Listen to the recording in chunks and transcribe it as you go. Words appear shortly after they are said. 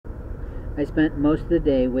I spent most of the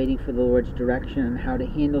day waiting for the Lord's direction on how to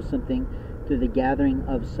handle something through the gathering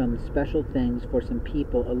of some special things for some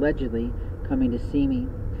people allegedly coming to see me.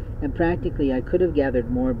 And practically I could have gathered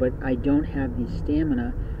more, but I don't have the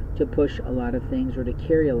stamina to push a lot of things or to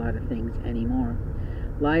carry a lot of things anymore.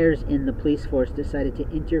 Liars in the police force decided to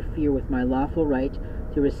interfere with my lawful right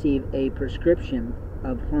to receive a prescription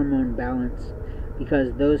of hormone balance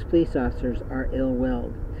because those police officers are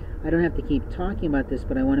ill-willed. I don't have to keep talking about this,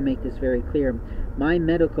 but I want to make this very clear. My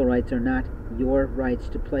medical rights are not your rights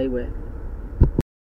to play with.